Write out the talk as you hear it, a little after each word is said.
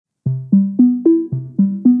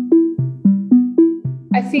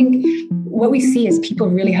I think what we see is people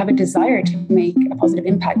really have a desire to make a positive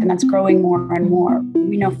impact, and that's growing more and more.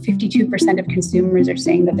 We know 52% of consumers are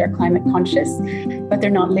saying that they're climate conscious, but they're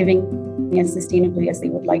not living as sustainably as they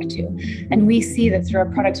would like to. And we see that through our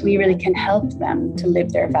products, we really can help them to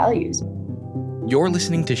live their values. You're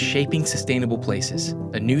listening to Shaping Sustainable Places,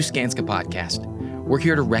 a new Skanska podcast. We're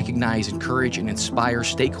here to recognize, encourage, and inspire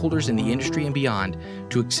stakeholders in the industry and beyond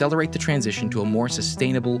to accelerate the transition to a more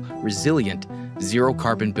sustainable, resilient,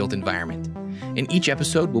 zero-carbon built environment. In each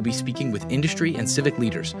episode, we'll be speaking with industry and civic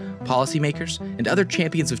leaders, policymakers, and other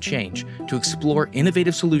champions of change to explore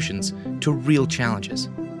innovative solutions to real challenges.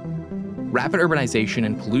 Rapid urbanization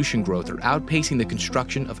and pollution growth are outpacing the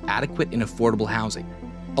construction of adequate and affordable housing.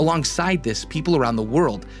 Alongside this, people around the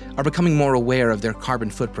world are becoming more aware of their carbon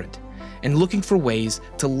footprint and looking for ways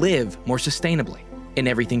to live more sustainably in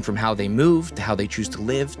everything from how they move to how they choose to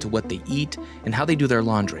live to what they eat and how they do their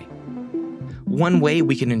laundry. One way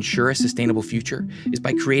we can ensure a sustainable future is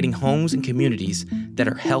by creating homes and communities that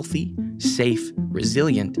are healthy, safe,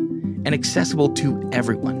 resilient, and accessible to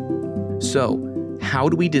everyone. So, how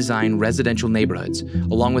do we design residential neighborhoods,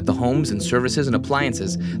 along with the homes and services and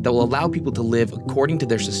appliances that will allow people to live according to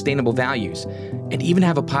their sustainable values and even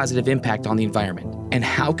have a positive impact on the environment? And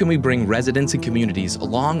how can we bring residents and communities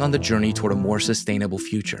along on the journey toward a more sustainable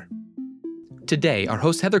future? Today, our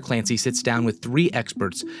host Heather Clancy sits down with three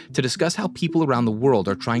experts to discuss how people around the world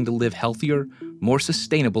are trying to live healthier, more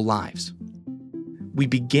sustainable lives. We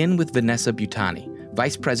begin with Vanessa Butani,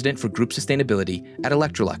 Vice President for Group Sustainability at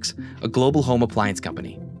Electrolux, a global home appliance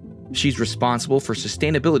company. She's responsible for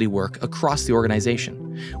sustainability work across the organization,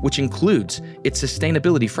 which includes its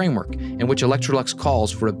sustainability framework, in which Electrolux calls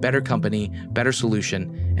for a better company, better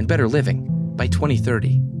solution, and better living by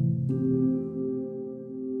 2030.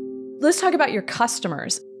 Let's talk about your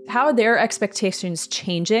customers. How are their expectations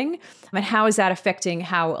changing, and how is that affecting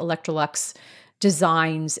how Electrolux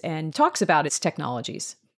designs and talks about its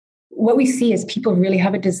technologies? What we see is people really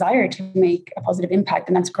have a desire to make a positive impact,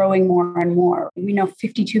 and that's growing more and more. We know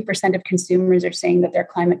 52% of consumers are saying that they're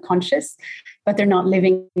climate conscious, but they're not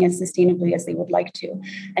living as sustainably as they would like to.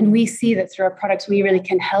 And we see that through our products, we really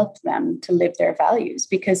can help them to live their values,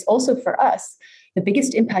 because also for us, the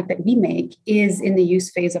biggest impact that we make is in the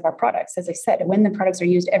use phase of our products. As I said, when the products are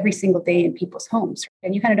used every single day in people's homes.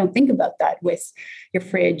 And you kind of don't think about that with your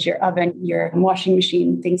fridge, your oven, your washing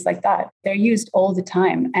machine, things like that. They're used all the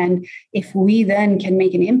time. And if we then can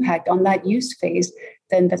make an impact on that use phase,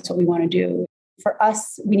 then that's what we want to do. For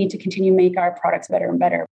us, we need to continue to make our products better and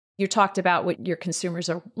better. You talked about what your consumers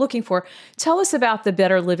are looking for. Tell us about the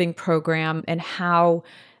Better Living program and how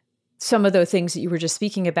some of the things that you were just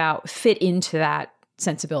speaking about fit into that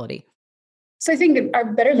sensibility. So I think that our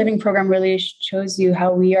Better Living program really shows you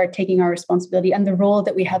how we are taking our responsibility and the role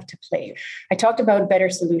that we have to play. I talked about better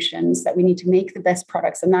solutions, that we need to make the best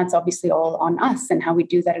products, and that's obviously all on us and how we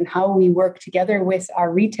do that and how we work together with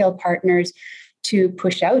our retail partners to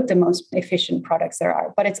push out the most efficient products there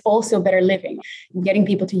are. But it's also better living, getting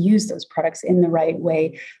people to use those products in the right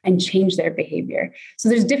way and change their behavior. So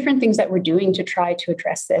there's different things that we're doing to try to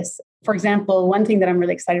address this. For example, one thing that I'm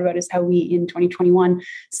really excited about is how we, in 2021,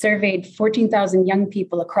 surveyed 14,000 young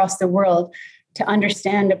people across the world to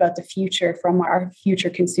understand about the future from our future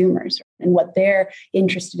consumers and what they're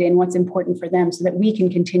interested in, what's important for them, so that we can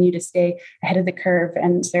continue to stay ahead of the curve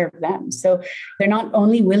and serve them. So they're not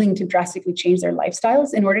only willing to drastically change their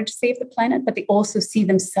lifestyles in order to save the planet, but they also see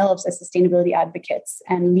themselves as sustainability advocates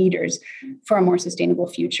and leaders for a more sustainable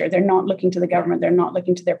future. They're not looking to the government. They're not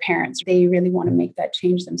looking to their parents. They really want to make that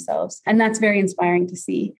change themselves. And that's very inspiring to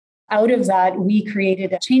see. Out of that, we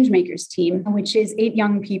created a Changemakers team, which is 8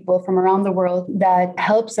 young people from around the world that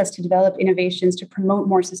helps us to develop innovations to promote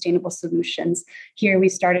more sustainable solutions. Here, we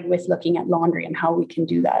started with looking at laundry and how we can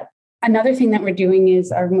do that. Another thing that we're doing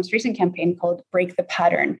is our most recent campaign called Break the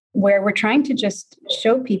Pattern, where we're trying to just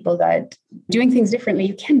show people that doing things differently,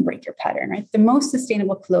 you can break your pattern, right? The most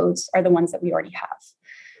sustainable clothes are the ones that we already have.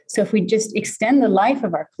 So if we just extend the life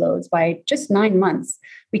of our clothes by just 9 months,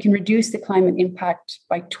 we can reduce the climate impact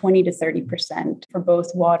by 20 to 30% for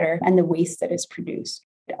both water and the waste that is produced.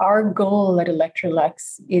 Our goal at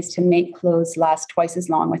Electrolux is to make clothes last twice as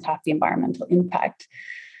long with half the environmental impact.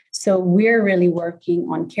 So we're really working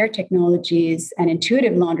on care technologies and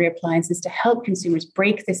intuitive laundry appliances to help consumers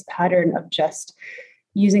break this pattern of just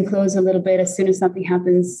using clothes a little bit as soon as something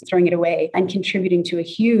happens, throwing it away, and contributing to a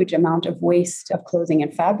huge amount of waste of clothing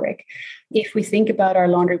and fabric. If we think about our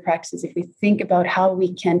laundry practices, if we think about how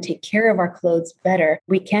we can take care of our clothes better,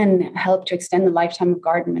 we can help to extend the lifetime of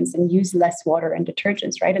garments and use less water and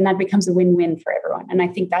detergents, right? And that becomes a win-win for everyone. And I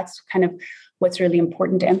think that's kind of what's really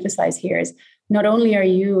important to emphasize here is not only are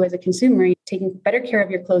you as a consumer taking better care of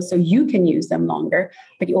your clothes so you can use them longer,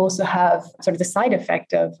 but you also have sort of the side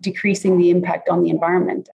effect of decreasing the impact on the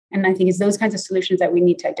environment. And I think it's those kinds of solutions that we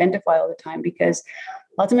need to identify all the time, because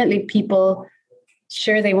ultimately people,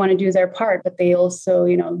 sure, they want to do their part, but they also,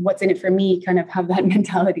 what's in it for me kind of have that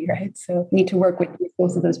mentality, right? So need to work with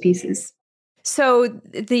both of those pieces. So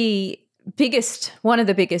one of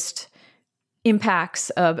the biggest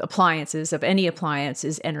impacts of appliances, of any appliance,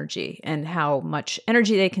 is energy and how much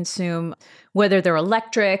energy they consume, whether they're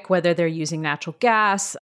electric, whether they're using natural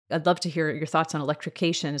gas. I'd love to hear your thoughts on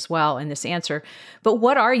electrification as well in this answer. But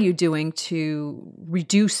what are you doing to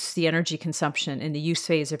reduce the energy consumption in the use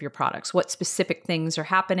phase of your products? What specific things are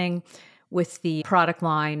happening with the product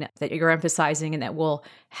line that you're emphasizing and that will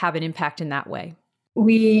have an impact in that way?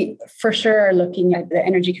 We for sure are looking at the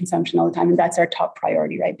energy consumption all the time, and that's our top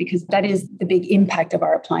priority, right? Because that is the big impact of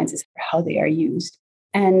our appliances, how they are used.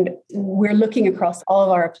 And we're looking across all of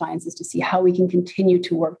our appliances to see how we can continue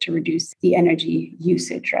to work to reduce the energy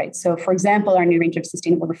usage, right? So for example, our new range of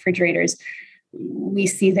sustainable refrigerators, we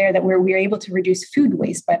see there that we're able to reduce food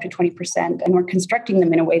waste by up to 20%. And we're constructing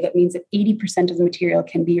them in a way that means that 80% of the material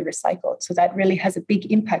can be recycled. So that really has a big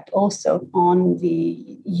impact also on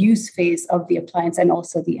the use phase of the appliance and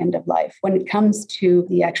also the end of life. When it comes to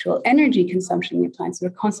the actual energy consumption in the appliance,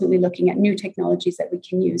 we're constantly looking at new technologies that we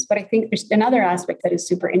can use. But I think there's another aspect that is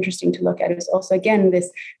super interesting to look at is also, again, this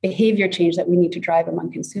behavior change that we need to drive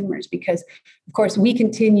among consumers, because of course we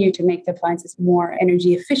continue to make the appliances more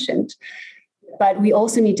energy efficient. But we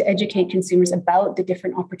also need to educate consumers about the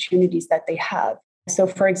different opportunities that they have. So,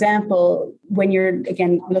 for example, when you're,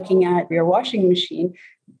 again, looking at your washing machine,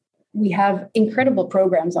 we have incredible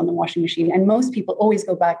programs on the washing machine. And most people always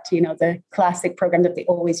go back to, the classic program that they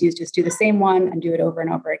always use, just do the same one and do it over and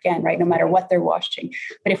over again, right? No matter what they're washing.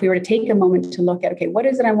 But if we were to take a moment to look at, okay, what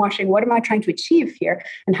is it I'm washing? What am I trying to achieve here?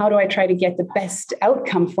 And how do I try to get the best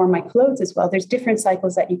outcome for my clothes as well? There's different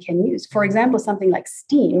cycles that you can use. For example, something like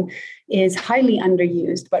steam is highly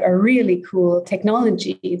underused, but a really cool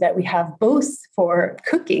technology that we have both for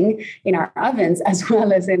cooking in our ovens as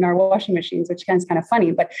well as in our washing machines, which is kind of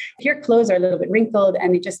funny. But if your clothes are a little bit wrinkled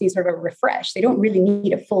and they just need sort of a refresh, they don't really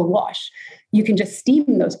need a full wash. You can just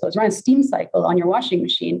steam those clothes, run a steam cycle on your washing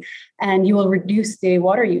machine, and you will reduce the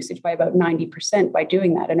water usage by about 90% by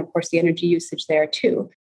doing that. And of course, the energy usage there too.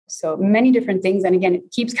 So many different things. And again,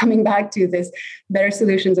 it keeps coming back to this better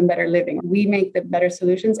solutions and better living. We make the better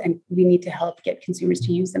solutions and we need to help get consumers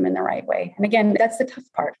to use them in the right way. And again, that's the tough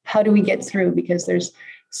part. How do we get through? Because there's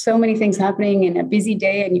so many things happening in a busy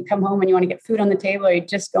day and you come home and you want to get food on the table or you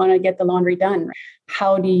just want to get the laundry done.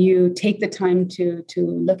 How do you take the time to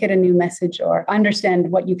look at a new message or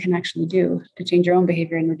understand what you can actually do to change your own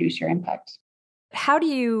behavior and reduce your impact? How do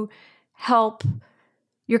you help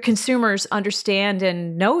your consumers understand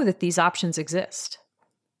and know that these options exist?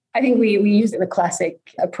 I think we use the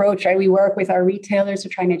classic approach, right? We work with our retailers to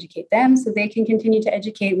try and educate them so they can continue to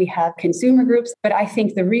educate. We have consumer groups, but I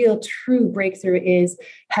think the real true breakthrough is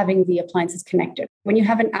having the appliances connected. When you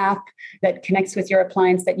have an app that connects with your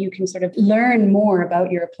appliance, that you can sort of learn more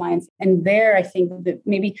about your appliance. And there, I think that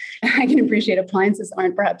maybe I can appreciate appliances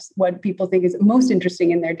aren't perhaps what people think is most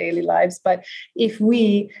interesting in their daily lives. But if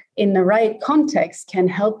we, in the right context, can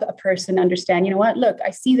help a person understand, you know what, look,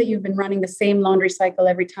 I see that you've been running the same laundry cycle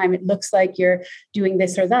every time. It looks like you're doing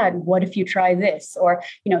this or that. What if you try this? Or,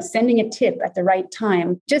 sending a tip at the right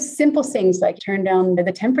time. Just simple things like turn down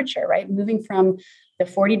the temperature, right? Moving from the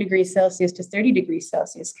 40 degrees Celsius to 30 degrees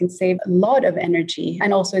Celsius can save a lot of energy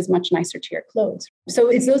and also is much nicer to your clothes. So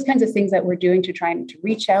it's those kinds of things that we're doing to try and to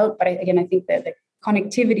reach out. But I think that the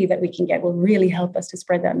connectivity that we can get will really help us to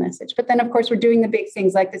spread that message. But then, of course, we're doing the big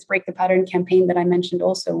things like this Break the Pattern campaign that I mentioned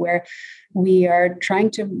also, where we are trying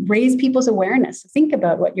to raise people's awareness. Think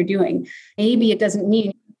about what you're doing. Maybe it doesn't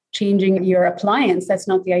mean changing your appliance. That's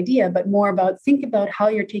not the idea, but more about think about how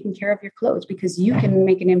you're taking care of your clothes, because you can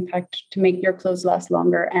make an impact to make your clothes last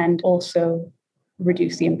longer and also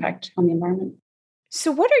reduce the impact on the environment.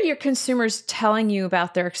 So what are your consumers telling you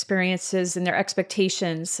about their experiences and their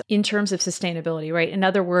expectations in terms of sustainability, right? In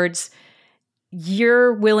other words,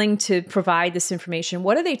 you're willing to provide this information.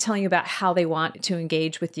 What are they telling you about how they want to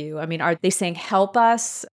engage with you? I mean, are they saying, help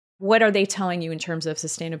us? What are they telling you in terms of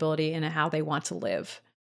sustainability and how they want to live?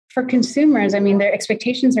 For consumers, their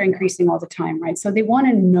expectations are increasing all the time, right? So they want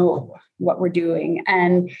to know what we're doing.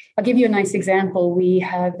 And I'll give you a nice example. We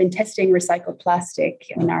have been testing recycled plastic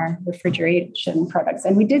in our refrigeration products.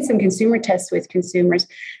 And we did some consumer tests with consumers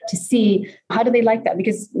to see how do they like that?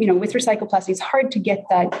 Because, with recycled plastic, it's hard to get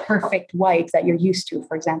that perfect white that you're used to,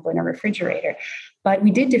 for example, in a refrigerator. But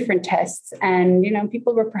we did different tests and,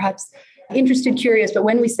 people were perhaps interested, curious. But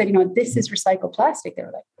when we said, this is recycled plastic, they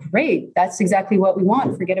were like, great, that's exactly what we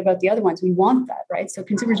want. Forget about the other ones. We want that, right? So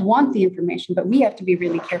consumers want the information, but we have to be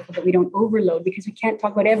really careful that we don't overload because we can't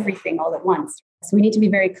talk about everything all at once. So we need to be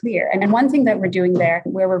very clear. And then one thing that we're doing there,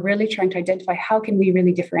 where we're really trying to identify how can we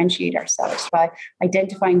really differentiate ourselves by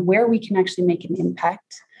identifying where we can actually make an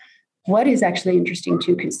impact, what is actually interesting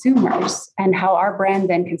to consumers, and how our brand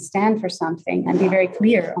then can stand for something and be very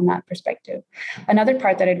clear on that perspective. Another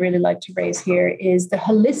part that I'd really like to raise here is the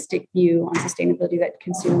holistic view on sustainability that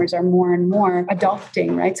consumers are more and more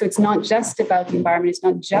adopting, right? So it's not just about the environment, it's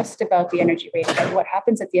not just about the energy rating, but what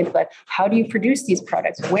happens at the end of that? How do you produce these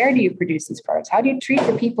products? Where do you produce these products? How do you treat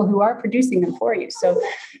the people who are producing them for you? So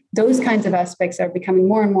those kinds of aspects are becoming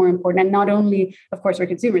more and more important. And not only, of course, for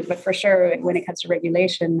consumers, but for sure when it comes to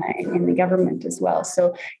regulation in the government as well.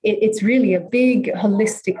 So it's really a big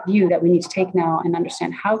holistic view that we need to take now and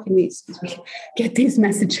understand how can we get these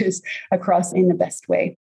messages across in the best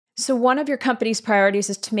way. So one of your company's priorities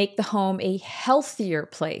is to make the home a healthier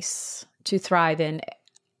place to thrive in,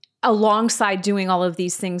 alongside doing all of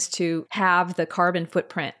these things to have the carbon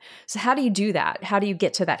footprint. So how do you do that? How do you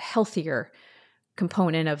get to that healthier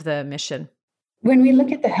component of the mission? When we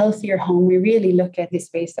look at the healthier home, we really look at the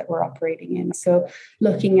space that we're operating in. So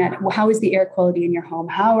looking at how is the air quality in your home?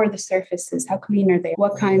 How are the surfaces? How clean are they?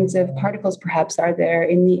 What kinds of particles perhaps are there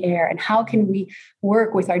in the air? And how can we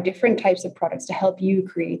work with our different types of products to help you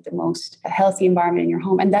create the most healthy environment in your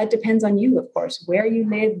home? And that depends on you, of course, where you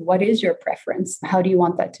live, what is your preference? How do you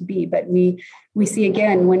want that to be? But we see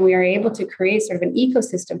again, when we are able to create sort of an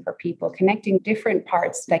ecosystem for people, connecting different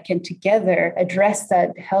parts that can together address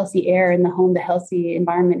that healthy air in the home, the healthy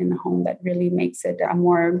environment in the home, that really makes it a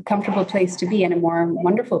more comfortable place to be and a more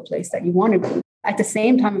wonderful place that you want to be. At the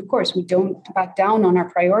same time, of course, we don't back down on our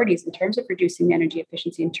priorities in terms of reducing the energy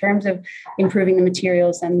efficiency, in terms of improving the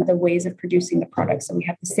materials and the ways of producing the products. So we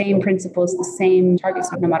have the same principles, the same targets,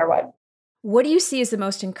 no matter what. What do you see as the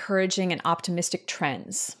most encouraging and optimistic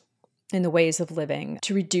trends in the ways of living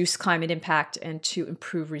to reduce climate impact and to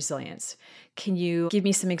improve resilience? Can you give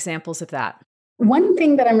me some examples of that? One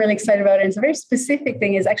thing that I'm really excited about, and it's a very specific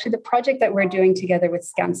thing, is actually the project that we're doing together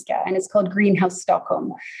with Skanska, and it's called Greenhouse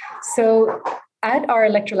Stockholm. So at our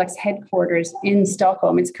Electrolux headquarters in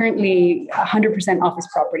Stockholm, it's currently 100% office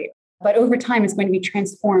property. But over time, it's going to be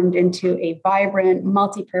transformed into a vibrant,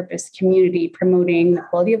 multi-purpose community promoting the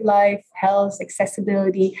quality of life, health,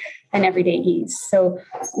 accessibility, and everyday ease. So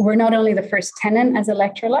we're not only the first tenant as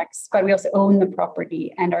Electrolux, but we also own the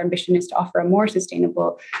property. And our ambition is to offer a more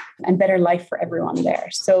sustainable and better life for everyone there.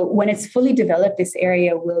 So when it's fully developed, this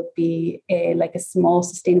area will be like a small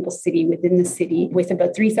sustainable city within the city with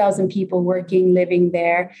about 3,000 people working, living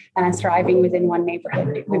there, and thriving within one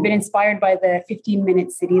neighborhood. We've been inspired by the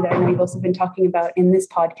 15-minute city that I know you've also been talking about in this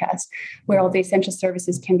podcast, where all the essential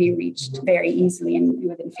services can be reached very easily and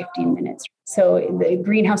within 15 minutes. So the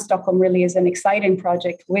Greenhouse Stockholm really is an exciting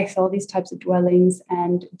project with all these types of dwellings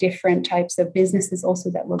and different types of businesses also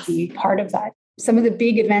that will be part of that. Some of the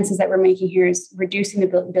big advances that we're making here is reducing the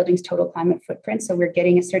building's total climate footprint. So we're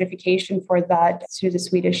getting a certification for that through the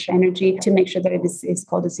Swedish Energy to make sure that it is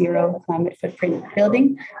called a zero climate footprint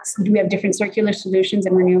building. So we have different circular solutions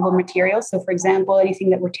and renewable materials. So for example, anything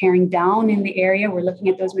that we're tearing down in the area, we're looking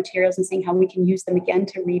at those materials and seeing how we can use them again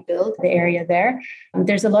to rebuild the area there.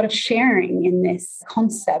 There's a lot of sharing in this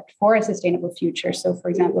concept for a sustainable future. So for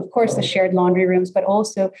example, of course, the shared laundry rooms, but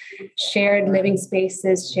also shared living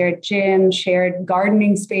spaces, shared gym, shared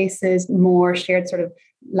gardening spaces, more shared sort of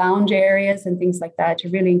lounge areas and things like that to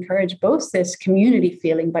really encourage both this community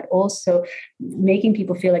feeling, but also making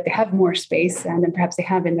people feel like they have more space than perhaps they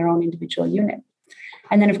have in their own individual unit.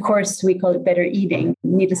 And then, of course, we call it better eating.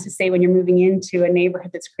 Needless to say, when you're moving into a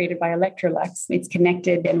neighborhood that's created by Electrolux, it's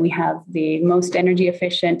connected and we have the most energy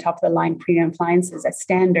efficient, top of the line premium appliances as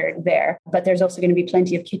standard there. But there's also going to be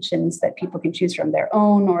plenty of kitchens that people can choose from their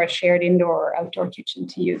own or a shared indoor or outdoor kitchen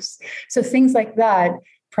to use. So things like that,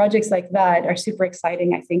 projects like that are super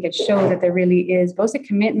exciting. I think it shows that there really is both a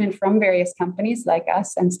commitment from various companies like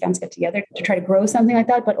us and Skanska together to try to grow something like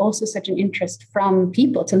that, but also such an interest from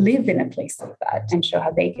people to live in a place like that and show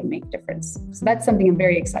how they can make a difference. So that's something I'm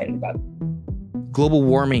very excited about. Global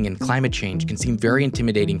warming and climate change can seem very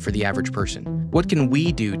intimidating for the average person. What can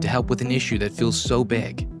we do to help with an issue that feels so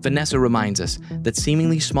big? Vanessa reminds us that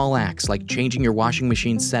seemingly small acts like changing your washing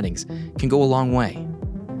machine's settings can go a long way.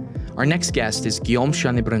 Our next guest is Guillaume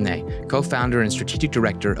Chanier-Brunet, co-founder and strategic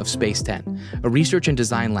director of Space 10, a research and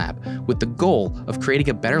design lab with the goal of creating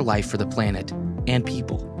a better life for the planet and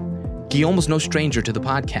people. Guillaume was no stranger to the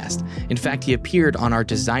podcast. In fact, he appeared on our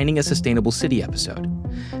Designing a Sustainable City episode.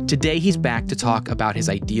 Today, he's back to talk about his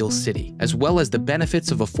ideal city, as well as the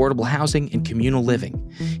benefits of affordable housing and communal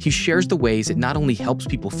living. He shares the ways it not only helps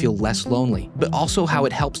people feel less lonely, but also how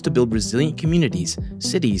it helps to build resilient communities,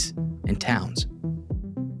 cities, and towns.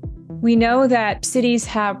 We know that cities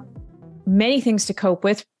have many things to cope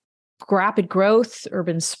with: rapid growth,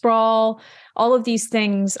 urban sprawl. All of these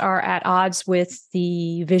things are at odds with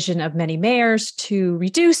the vision of many mayors to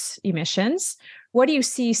reduce emissions. What do you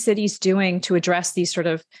see cities doing to address these sort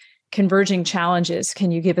of converging challenges?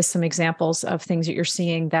 Can you give us some examples of things that you're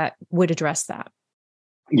seeing that would address that?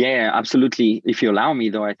 Yeah, absolutely. If you allow me,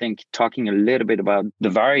 though, I think talking a little bit about the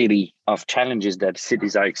variety of challenges that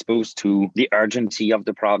cities are exposed to, the urgency of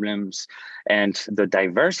the problems, and the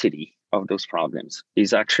diversity of those problems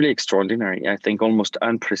is actually extraordinary. I think almost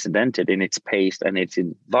unprecedented in its pace and its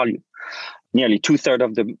in volume. Nearly 2/3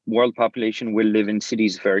 of the world population will live in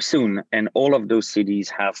cities very soon. And all of those cities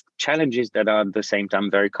have challenges that are at the same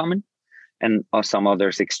time very common and are some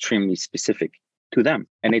others extremely specific to them.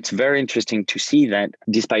 And it's very interesting to see that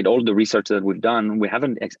despite all the research that we've done, we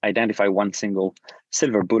haven't identified one single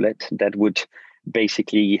silver bullet that would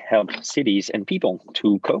basically help cities and people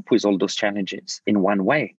to cope with all those challenges in one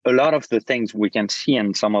way. A lot of the things we can see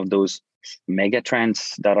in some of those mega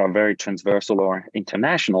trends that are very transversal or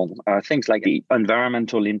international are things like the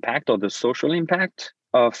environmental impact or the social impact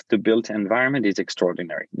of the built environment is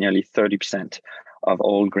extraordinary. Nearly 30% of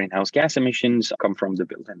all greenhouse gas emissions come from the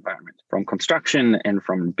built environment, from construction and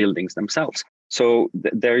from buildings themselves. So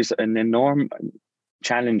there is an enormous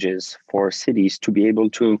challenges for cities to be able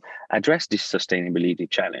to address this sustainability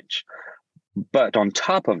challenge. But on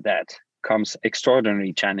top of that comes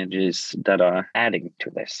extraordinary challenges that are adding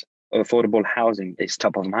to this. Affordable housing is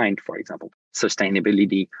top of mind, for example,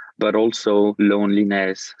 sustainability, but also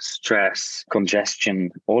loneliness, stress, congestion.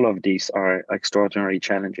 All of these are extraordinary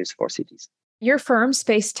challenges for cities. Your firm,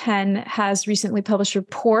 Space 10, has recently published a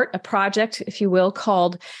report, a project, if you will,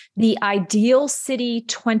 called The Ideal City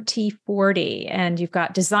 2040. And you've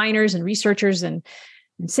got designers and researchers and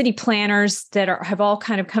city planners that have all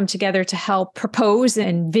kind of come together to help propose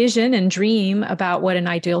and vision and dream about what an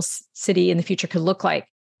ideal city in the future could look like.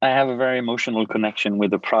 I have a very emotional connection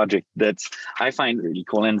with the project that I find really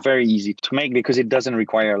cool and very easy to make because it doesn't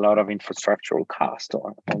require a lot of infrastructural cost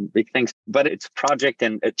or big things. But it's a project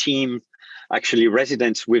and a team. Actually,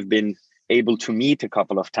 residents we've been able to meet a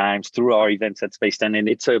couple of times through our events at Space 10. And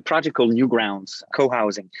it's a project called Newgrounds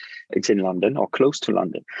Co-housing. It's in London or close to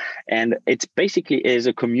London. And it's basically is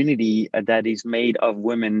a community that is made of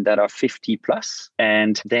women that are 50 plus.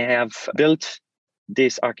 And they have built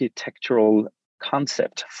this architectural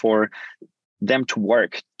concept for them to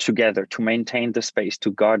work together, to maintain the space,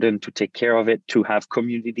 to garden, to take care of it, to have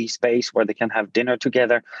community space where they can have dinner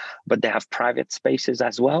together, but they have private spaces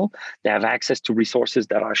as well. They have access to resources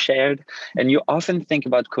that are shared. And you often think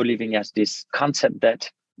about co-living as this concept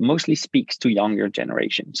that mostly speaks to younger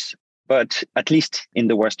generations. But at least in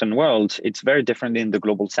the Western world, it's very different in the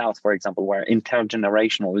global South, for example, where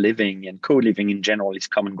intergenerational living and co-living in general is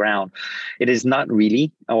common ground. It is not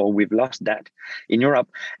really, or we've lost that in Europe.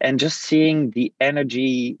 And just seeing the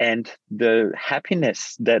energy and the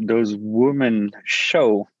happiness that those women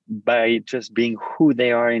show by just being who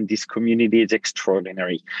they are in this community is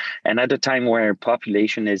extraordinary. And at a time where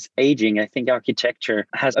population is aging, I think architecture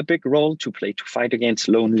has a big role to play to fight against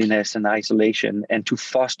loneliness and isolation and to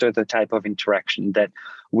foster the type of interaction that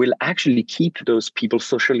will actually keep those people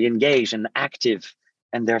socially engaged and active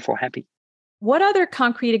and therefore happy. What other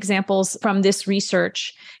concrete examples from this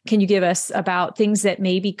research can you give us about things that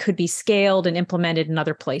maybe could be scaled and implemented in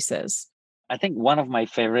other places? I think one of my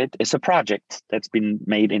favorite is a project that's been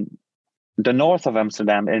made in the north of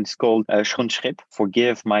Amsterdam, and it's called Schoonschip.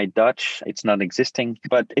 Forgive my Dutch, it's not existing,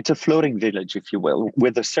 but it's a floating village, if you will,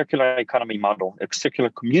 with a circular economy model, a circular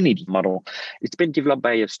community model. It's been developed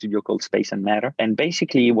by a studio called Space and Matter. And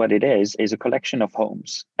basically what it is a collection of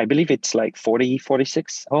homes. I believe it's like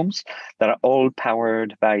 46 homes that are all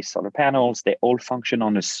powered by solar panels. They all function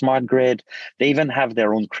on a smart grid. They even have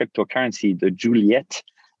their own cryptocurrency, the Juliet,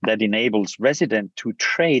 that enables residents to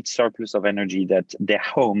trade surplus of energy that their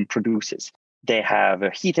home produces. They have a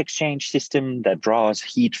heat exchange system that draws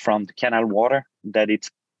heat from the canal water that it's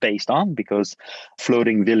based on, because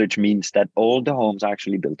floating village means that all the homes are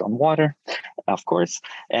actually built on water, of course.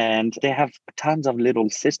 And they have tons of little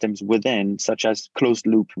systems within, such as closed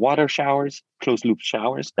loop showers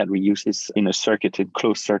that reuses in a circuit, in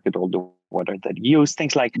closed circuit, all the water that you use.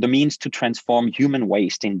 Things like the means to transform human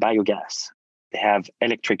waste in biogas. They have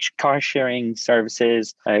electric car sharing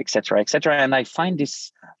services, et cetera, et cetera. And I find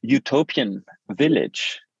this utopian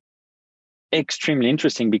village extremely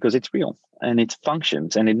interesting because it's real. and it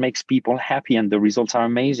functions and it makes people happy and the results are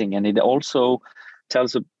amazing. And it also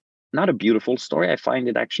tells not a beautiful story. I find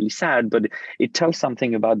it actually sad, but it tells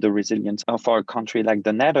something about the resilience of our country like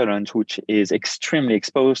the Netherlands, which is extremely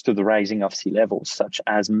exposed to the rising of sea levels, such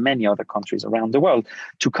as many other countries around the world,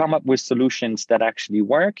 to come up with solutions that actually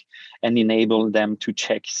work and enable them to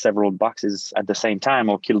check several boxes at the same time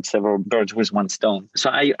or kill several birds with one stone. So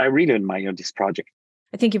I really admire this project.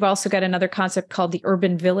 I think you've also got another concept called the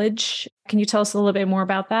urban village. Can you tell us a little bit more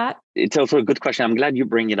about that? It's also a good question. I'm glad you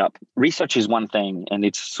bring it up. Research is one thing, and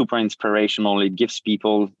it's super inspirational. It gives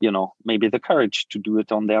people, maybe the courage to do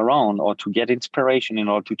it on their own or to get inspiration in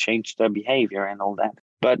order to change their behavior and all that.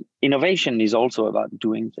 But innovation is also about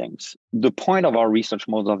doing things. The point of our research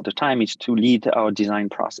most of the time is to lead our design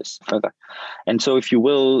process further. And so, if you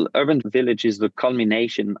will, Urban Village is the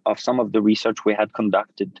culmination of some of the research we had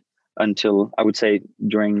conducted until, I would say,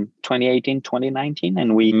 during 2018, 2019.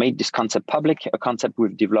 And we made this concept public, a concept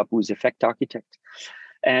we've developed with Effect Architect.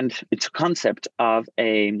 And it's a concept of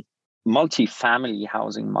a multi-family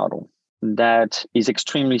housing model that is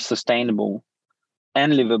extremely sustainable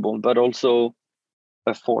and livable, but also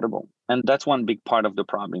affordable. And that's one big part of the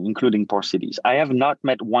problem, including poor cities. I have not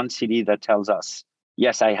met one city that tells us,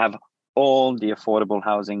 yes, I have all the affordable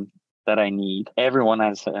housing that I need. Everyone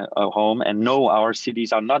has a home, and no, our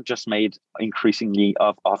cities are not just made increasingly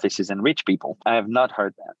of offices and rich people. I have not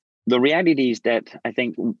heard that. The reality is that I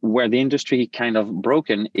think where the industry kind of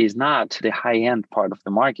broken is not the high-end part of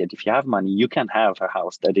the market. If you have money, you can have a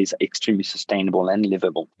house that is extremely sustainable and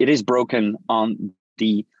livable. It is broken on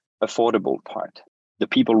the affordable part. The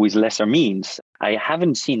people with lesser means, I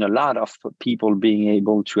haven't seen a lot of people being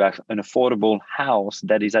able to have an affordable house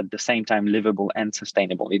that is at the same time livable and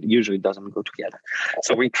sustainable. It usually doesn't go together.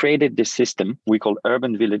 So we created this system we call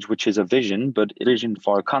Urban Village, which is a vision, but a vision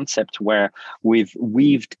for a concept where we've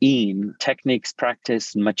weaved in techniques,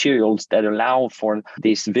 practice, materials that allow for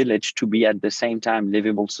this village to be at the same time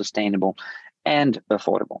livable, sustainable, and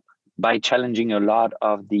affordable by challenging a lot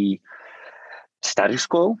of the status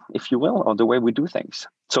quo, if you will, or the way we do things.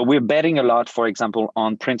 So we're betting a lot, for example,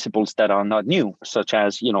 on principles that are not new, such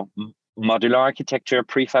as, modular architecture,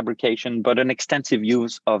 prefabrication, but an extensive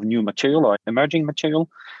use of new material or emerging material.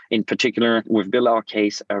 In particular, we've built our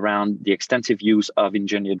case around the extensive use of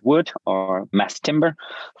engineered wood or mass timber,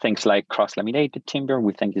 things like cross-laminated timber,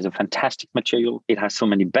 we think is a fantastic material. It has so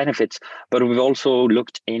many benefits, but we've also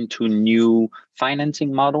looked into new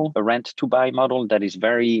financing model, a rent-to-buy model that is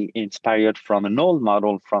very inspired from an old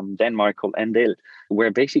model from Denmark called Andel,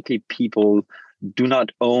 where basically people do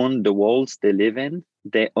not own the walls they live in.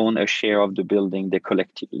 They own a share of the building they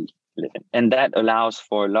collectively live in. And that allows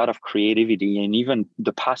for a lot of creativity and even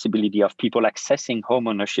the possibility of people accessing home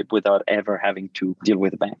ownership without ever having to deal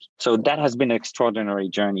with a bank. So that has been an extraordinary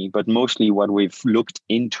journey, but mostly what we've looked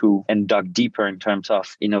into and dug deeper in terms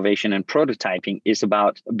of innovation and prototyping is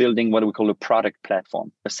about building what we call a product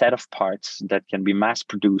platform, a set of parts that can be mass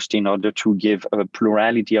produced in order to give a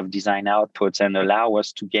plurality of design outputs and allow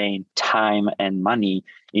us to gain time and money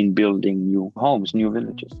in building new homes, new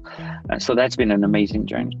villages. So that's been an amazing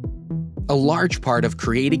journey. A large part of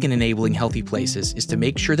creating and enabling healthy places is to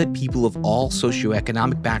make sure that people of all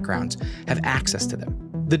socioeconomic backgrounds have access to them.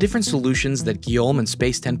 The different solutions that Guillaume and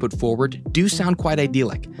Space 10 put forward do sound quite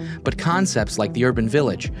idyllic, but concepts like the Urban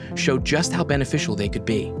Village show just how beneficial they could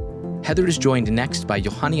be. Heather is joined next by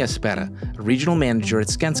Juhani Espera, a regional manager at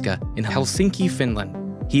Skanska in Helsinki, Finland.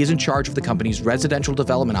 He is in charge of the company's residential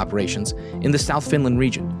development operations in the South Finland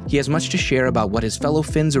region. He has much to share about what his fellow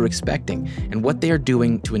Finns are expecting and what they are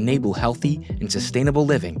doing to enable healthy and sustainable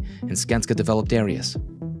living in Skanska-developed areas.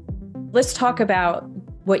 Let's talk about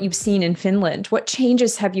what you've seen in Finland. What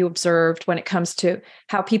changes have you observed when it comes to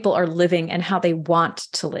how people are living and how they want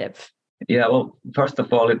to live? Yeah, well, first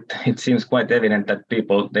of all, it seems quite evident that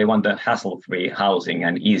people, they want a hassle-free housing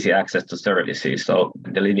and easy access to services. So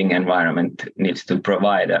the living environment needs to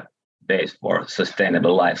provide a base for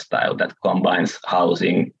sustainable lifestyle that combines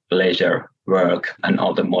housing, leisure, work, and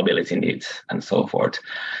all the mobility needs and so forth.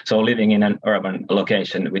 So living in an urban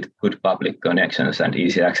location with good public connections and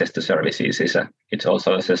easy access to services it's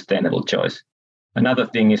also a sustainable choice. Another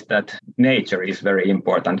thing is that nature is very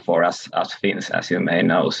important for us as Finns, as you may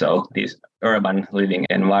know. So these urban living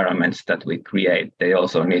environments that we create, they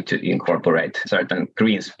also need to incorporate certain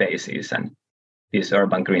green spaces. And these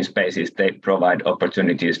urban green spaces, they provide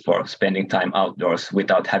opportunities for spending time outdoors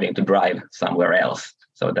without having to drive somewhere else.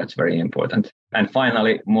 So that's very important. And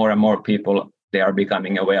finally, more and more people, they are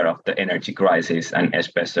becoming aware of the energy crisis and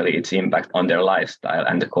especially its impact on their lifestyle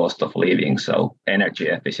and the cost of living. So energy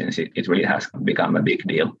efficiency, it really has become a big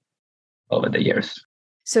deal over the years.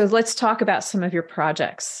 So let's talk about some of your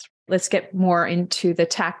projects. Let's get more into the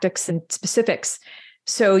tactics and specifics.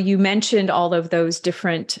 So you mentioned all of those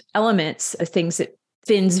different elements of things that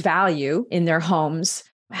Finns value in their homes.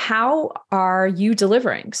 How are you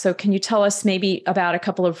delivering? So can you tell us maybe about a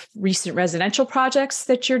couple of recent residential projects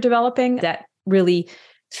that you're developing that really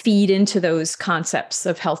feed into those concepts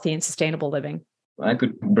of healthy and sustainable living? I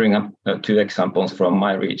could bring up 2 examples from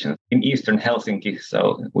my region. In eastern Helsinki,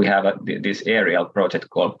 so we have this aerial project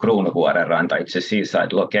called Kruunuvuorenranta. It's a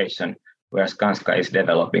seaside location where Skanska is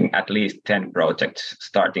developing at least 10 projects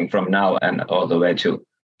starting from now and all the way to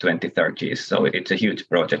 2030. So it's a huge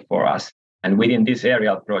project for us. And within this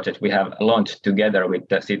aerial project, we have launched together with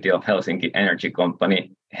the City of Helsinki energy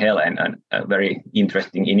company, Helen, a very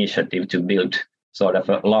interesting initiative to build sort of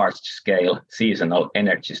a large-scale seasonal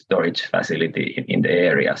energy storage facility in the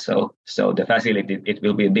area. So the facility, it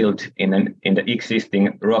will be built in the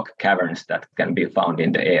existing rock caverns that can be found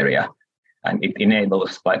in the area. And it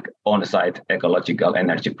enables like on-site ecological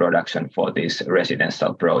energy production for these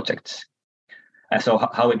residential projects. And so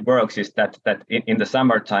how it works is that in the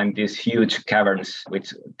summertime, these huge caverns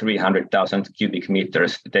with 300,000 cubic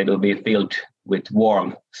meters, they will be filled with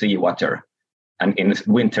warm seawater. And in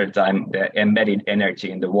wintertime, the embedded energy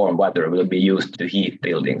in the warm water will be used to heat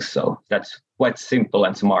buildings. So that's quite simple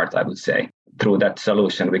and smart, I would say. Through that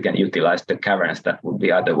solution, we can utilize the caverns that would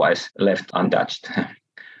be otherwise left untouched.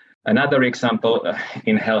 Another example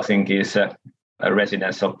in Helsinki is a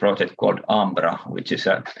residential project called Ambra, which is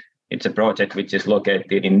it's a project which is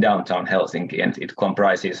located in downtown Helsinki, and it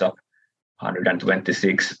comprises of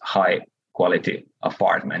 126 high-quality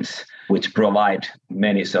apartments, which provide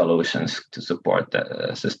many solutions to support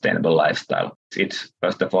the sustainable lifestyle. It's,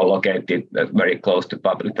 first of all, located very close to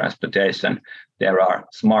public transportation. There are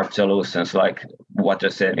smart solutions like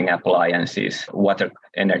water-saving appliances, water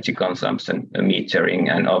energy consumption metering,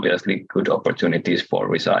 and obviously good opportunities for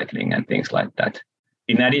recycling and things like that.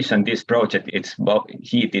 In addition, this project is both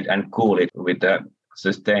heated and cooled with a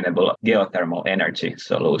sustainable geothermal energy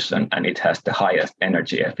solution, and it has the highest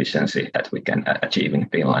energy efficiency that we can achieve in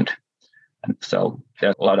Finland. And so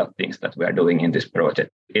there's a lot of things that we are doing in this project.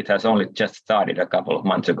 It has only just started a couple of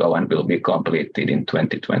months ago and will be completed in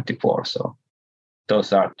 2024. So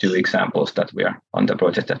those are 2 examples that we are on the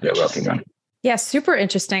project that we're working on. Yeah, super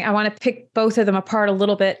interesting. I want to pick both of them apart a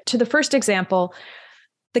little bit. To the first example,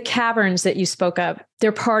 the caverns that you spoke of,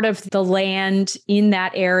 they're part of the land in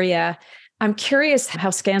that area. I'm curious how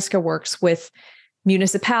Skanska works with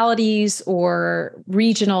municipalities or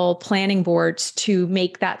regional planning boards to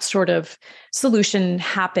make that sort of solution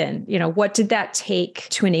happen. What did that take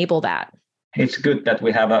to enable that? It's good that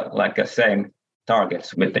we have a same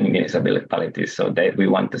targets with the municipalities. So we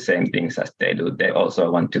want the same things as they do. They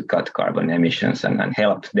also want to cut carbon emissions and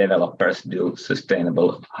help developers do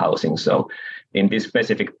sustainable housing. So in this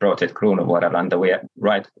specific project, Kruunuvuorenranta, we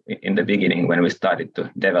right in the beginning when we started to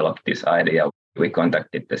develop this idea, we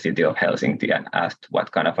contacted the City of Helsinki and asked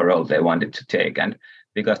what kind of a role they wanted to take. And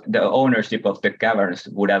because the ownership of the caverns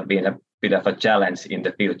would have been a bit of a challenge in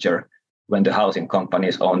the future when the housing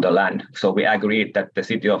companies own the land. So we agreed that the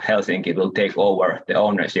City of Helsinki will take over the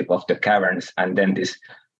ownership of the caverns, and then this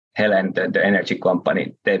Helen, the energy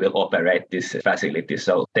company, they will operate this facility.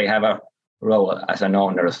 So they have a role as an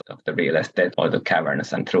owners of the real estate or the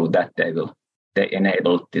caverns, and through that they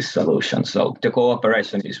enable this solution. So the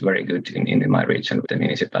cooperation is very good in my region with the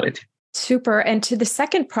municipality. Super. And to the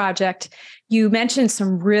second project, you mentioned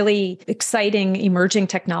some really exciting emerging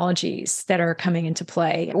technologies that are coming into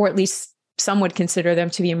play, or at least some would consider them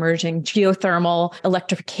to be emerging. Geothermal,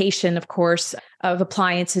 electrification, of course, of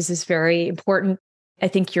appliances is very important. I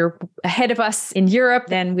think you're ahead of us in Europe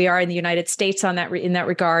than we are in the United States in that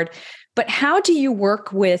regard. But how do you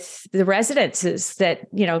work with the residences that,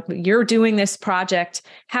 you're doing this project?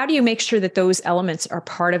 How do you make sure that those elements are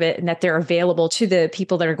part of it and that they're available to the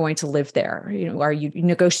people that are going to live there? Are you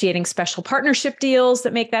negotiating special partnership deals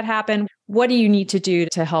that make that happen? What do you need to do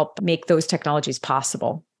to help make those technologies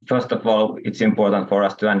possible? First of all, it's important for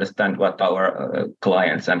us to understand what our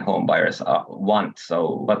clients and home buyers want.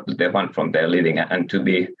 So what do they want from their living, and to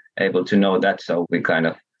be able to know that. So we kind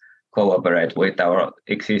of cooperate with our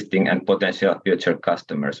existing and potential future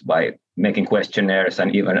customers by making questionnaires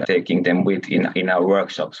and even taking them in our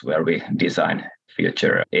workshops where we design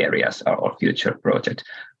future areas or future projects.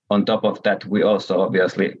 On top of that, we also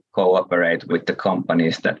obviously cooperate with the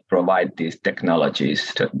companies that provide these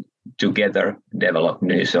technologies to together develop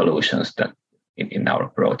new solutions that in our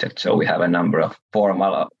project. So we have a number of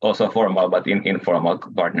formal but informal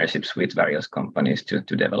partnerships with various companies to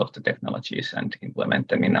develop the technologies and implement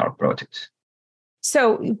them in our projects.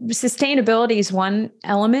 So sustainability is one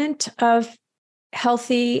element of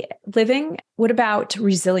healthy living. What about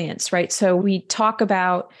resilience, right? So we talk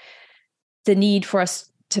about the need for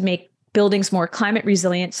us to make buildings more climate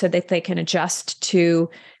resilient so that they can adjust to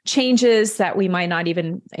changes that we might not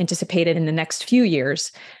even anticipate in the next few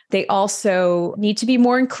years. They also need to be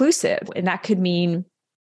more inclusive, and that could mean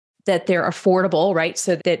that they're affordable, right?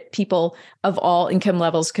 So that people of all income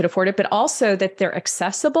levels could afford it, but also that they're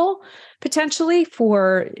accessible potentially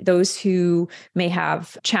for those who may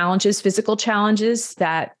have challenges, physical challenges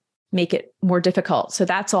that make it more difficult. So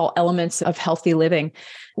that's all elements of healthy living.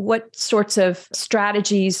 What sorts of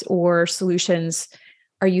strategies or solutions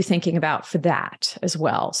are you thinking about for that as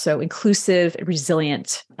well? So inclusive,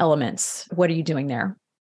 resilient elements. What are you doing there?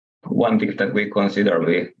 One thing that we consider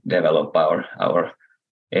we develop our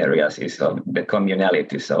areas is the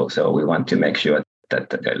communality. So we want to make sure that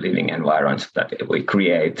the living environments that we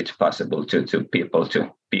create, it's possible to people to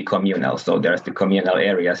be communal. So there's the communal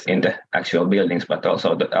areas in the actual buildings, but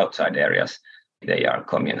also the outside areas. They are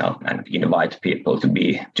communal and invite people to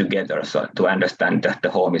be together. So to understand that the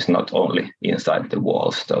home is not only inside the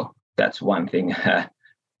walls. So that's one thing.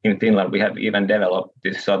 In Finland, we have even developed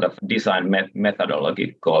this sort of design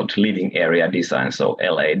methodology called living area design, so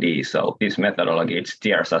LAD. So this methodology, it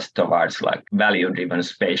steers us towards like value-driven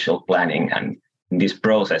spatial planning. And in this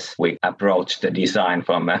process, we approach the design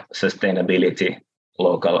from a sustainability,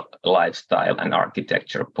 local lifestyle, and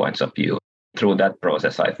architecture points of view. Through that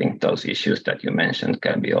process, I think those issues that you mentioned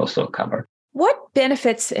can be also covered. What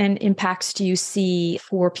benefits and impacts do you see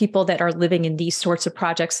for people that are living in these sorts of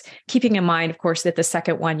projects? Keeping in mind, of course, that the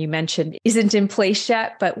second one you mentioned isn't in place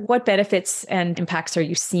yet, but what benefits and impacts are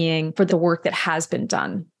you seeing for the work that has been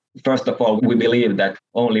done? First of all, we believe that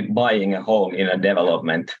only buying a home in a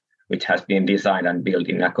development which has been designed and built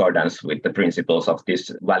in accordance with the principles of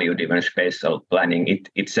this value-driven spatial planning,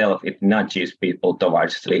 it nudges people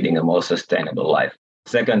towards leading a more sustainable life.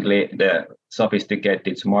 Secondly, the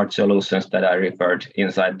sophisticated smart solutions that I referred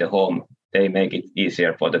inside the home, they make it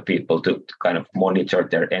easier for the people to kind of monitor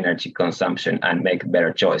their energy consumption and make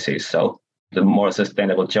better choices. So the more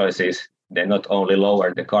sustainable choices, they not only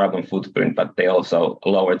lower the carbon footprint, but they also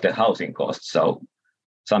lower the housing costs. So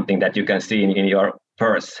something that you can see in your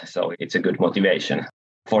purse. So it's a good motivation.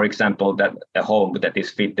 For example, that a home that is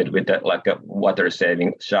fitted with a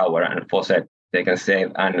water-saving shower and faucet, they can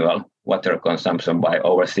save annual water consumption by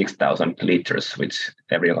over 6,000 liters, which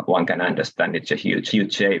everyone can understand. It's a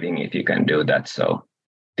huge saving if you can do that. So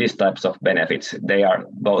these types of benefits, they are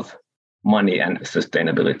both money and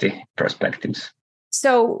sustainability perspectives.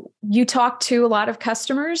 So you talk to a lot of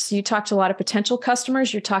customers, you talk to a lot of potential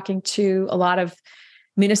customers, you're talking to a lot of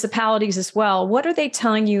municipalities as well. What are they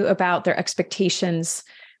telling you about their expectations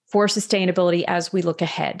for sustainability as we look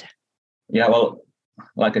ahead? Yeah, well,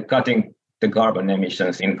 like cutting the carbon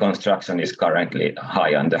emissions in construction is currently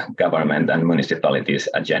high on the government and municipalities'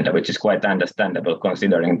 agenda, which is quite understandable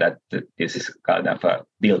considering that this is kind of a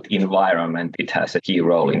built environment. It has a key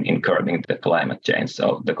role in curbing the climate change.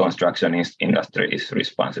 So the construction industry is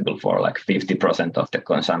responsible for like 50% of the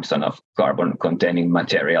consumption of carbon-containing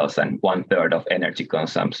materials and 1/3 of energy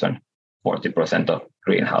consumption, 40% of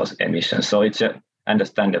greenhouse emissions. So it's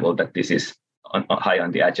understandable that this is high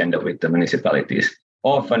on the agenda with the municipalities.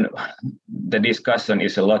 Often the discussion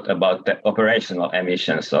is a lot about the operational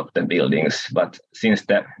emissions of the buildings, but since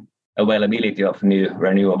the availability of new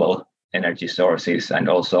renewable energy sources and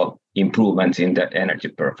also improvements in the energy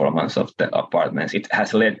performance of the apartments, it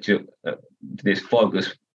has led to this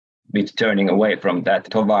focus with turning away from that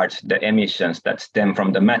towards the emissions that stem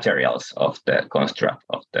from the materials of the construct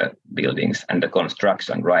of the buildings and the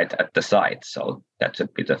construction right at the site. So that's a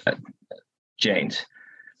bit of a change.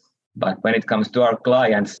 But when it comes to our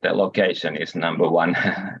clients, the location is number one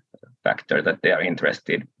factor that they are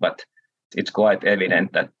interested. But it's quite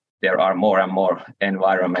evident that there are more and more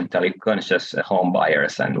environmentally conscious home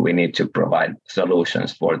buyers, and we need to provide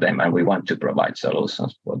solutions for them, and we want to provide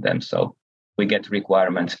solutions for them. So we get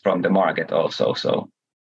requirements from the market also. So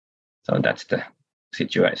that's the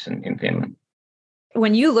situation in Finland.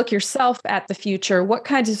 When you look yourself at the future, what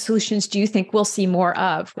kinds of solutions do you think we'll see more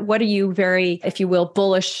of? What are you very, if you will,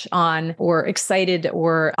 bullish on or excited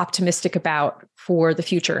or optimistic about for the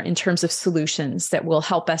future in terms of solutions that will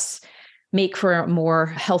help us make for a more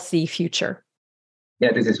healthy future?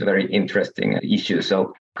 Yeah, this is a very interesting issue.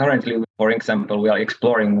 So currently, for example, we are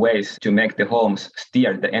exploring ways to make the homes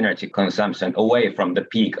steer the energy consumption away from the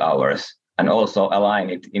peak hours and also align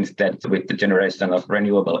it instead with the generation of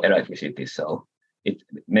renewable electricity. So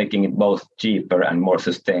making it both cheaper and more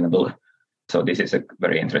sustainable. So this is a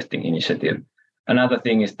very interesting initiative. Another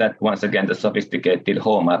thing is that, once again, the sophisticated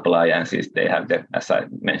home appliances, they have, as I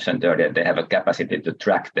mentioned earlier, they have a capacity to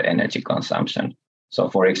track the energy consumption. So,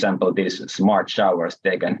 for example, these smart showers,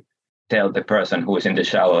 they can tell the person who is in the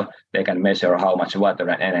shower, they can measure how much water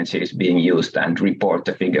and energy is being used and report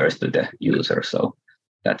the figures to the user. So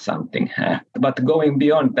that's something. But going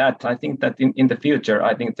beyond that, I think that in the future,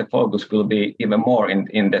 I think the focus will be even more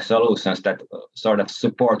in the solutions that sort of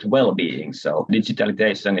support well-being. So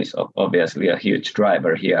digitalization is obviously a huge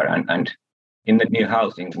driver here. And in the new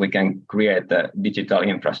housing, we can create the digital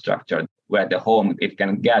infrastructure where the home, it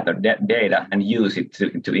can gather that data and use it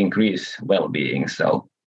to increase well-being. So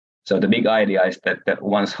the big idea is that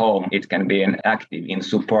one's home, it can be active in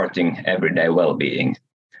supporting everyday well-being.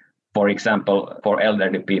 For example, for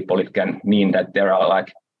elderly people, it can mean that there are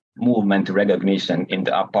like movement recognition in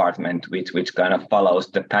the apartment, which kind of follows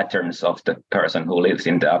the patterns of the person who lives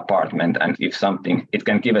in the apartment. And if something, it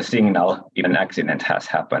can give a signal if an accident has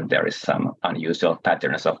happened, there is some unusual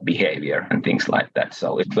patterns of behavior and things like that.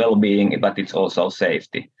 So it's well-being, but it's also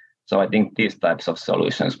safety. So I think these types of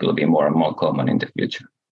solutions will be more and more common in the future.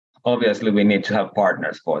 Obviously, we need to have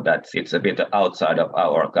partners for that. It's a bit outside of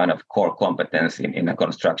our kind of core competence in a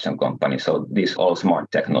construction company. So these all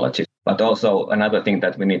smart technologies. But also another thing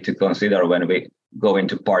that we need to consider when we go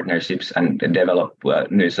into partnerships and develop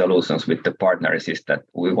new solutions with the partners is that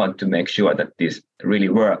we want to make sure that these really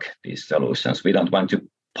work, these solutions. We don't want to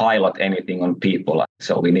pilot anything on people.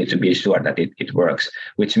 So we need to be sure that it works,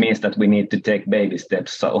 which means that we need to take baby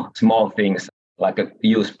steps. So small things, like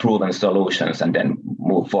use proven solutions and then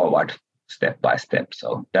move forward step by step.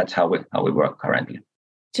 So that's how we work currently.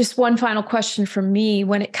 Just one final question from me.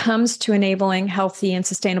 When it comes to enabling healthy and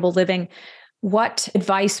sustainable living, what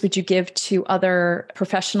advice would you give to other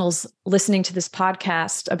professionals listening to this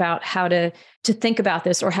podcast about how to think about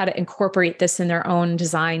this or how to incorporate this in their own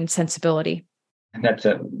design sensibility? That's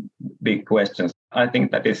a big question. I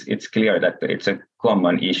think that it's clear that it's a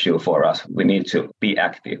common issue for us. We need to be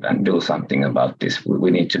active and do something about this.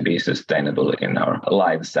 We need to be sustainable in our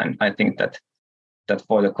lives. And I think that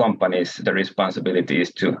for the companies, the responsibility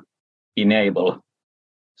is to enable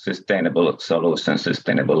sustainable solutions,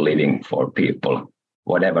 sustainable living for people,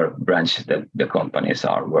 whatever branch the companies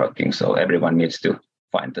are working. So everyone needs to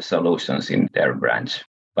find the solutions in their branch.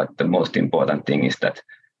 But the most important thing is that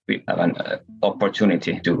we have an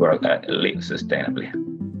opportunity to work live sustainably.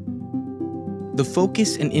 The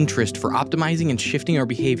focus and interest for optimizing and shifting our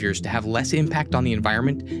behaviors to have less impact on the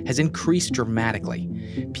environment has increased dramatically.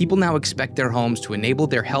 People now expect their homes to enable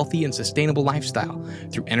their healthy and sustainable lifestyle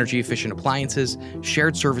through energy-efficient appliances,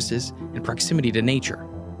 shared services, and proximity to nature.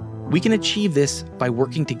 We can achieve this by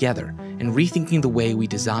working together and rethinking the way we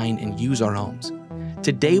design and use our homes.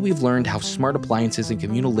 Today, we've learned how smart appliances and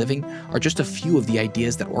communal living are just a few of the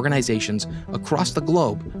ideas that organizations across the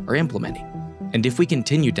globe are implementing. And if we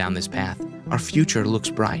continue down this path, our future looks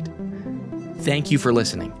bright. Thank you for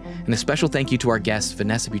listening, and a special thank you to our guests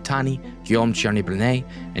Vanessa Butani, Guillaume Cherny-Brunet,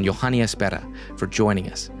 and Johanny Espera for joining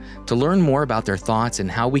us. To learn more about their thoughts and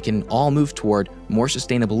how we can all move toward more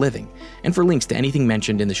sustainable living, and for links to anything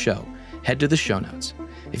mentioned in the show, head to the show notes.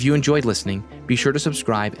 If you enjoyed listening, be sure to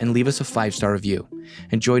subscribe and leave us a 5-star review.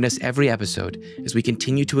 And join us every episode as we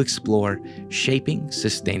continue to explore shaping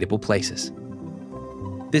sustainable places.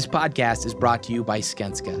 This podcast is brought to you by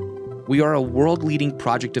Skanska. We are a world-leading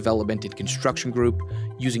project development and construction group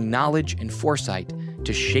using knowledge and foresight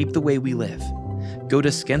to shape the way we live. Go to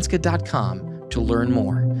Skanska.com to learn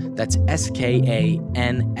more. That's SKANSKA.com.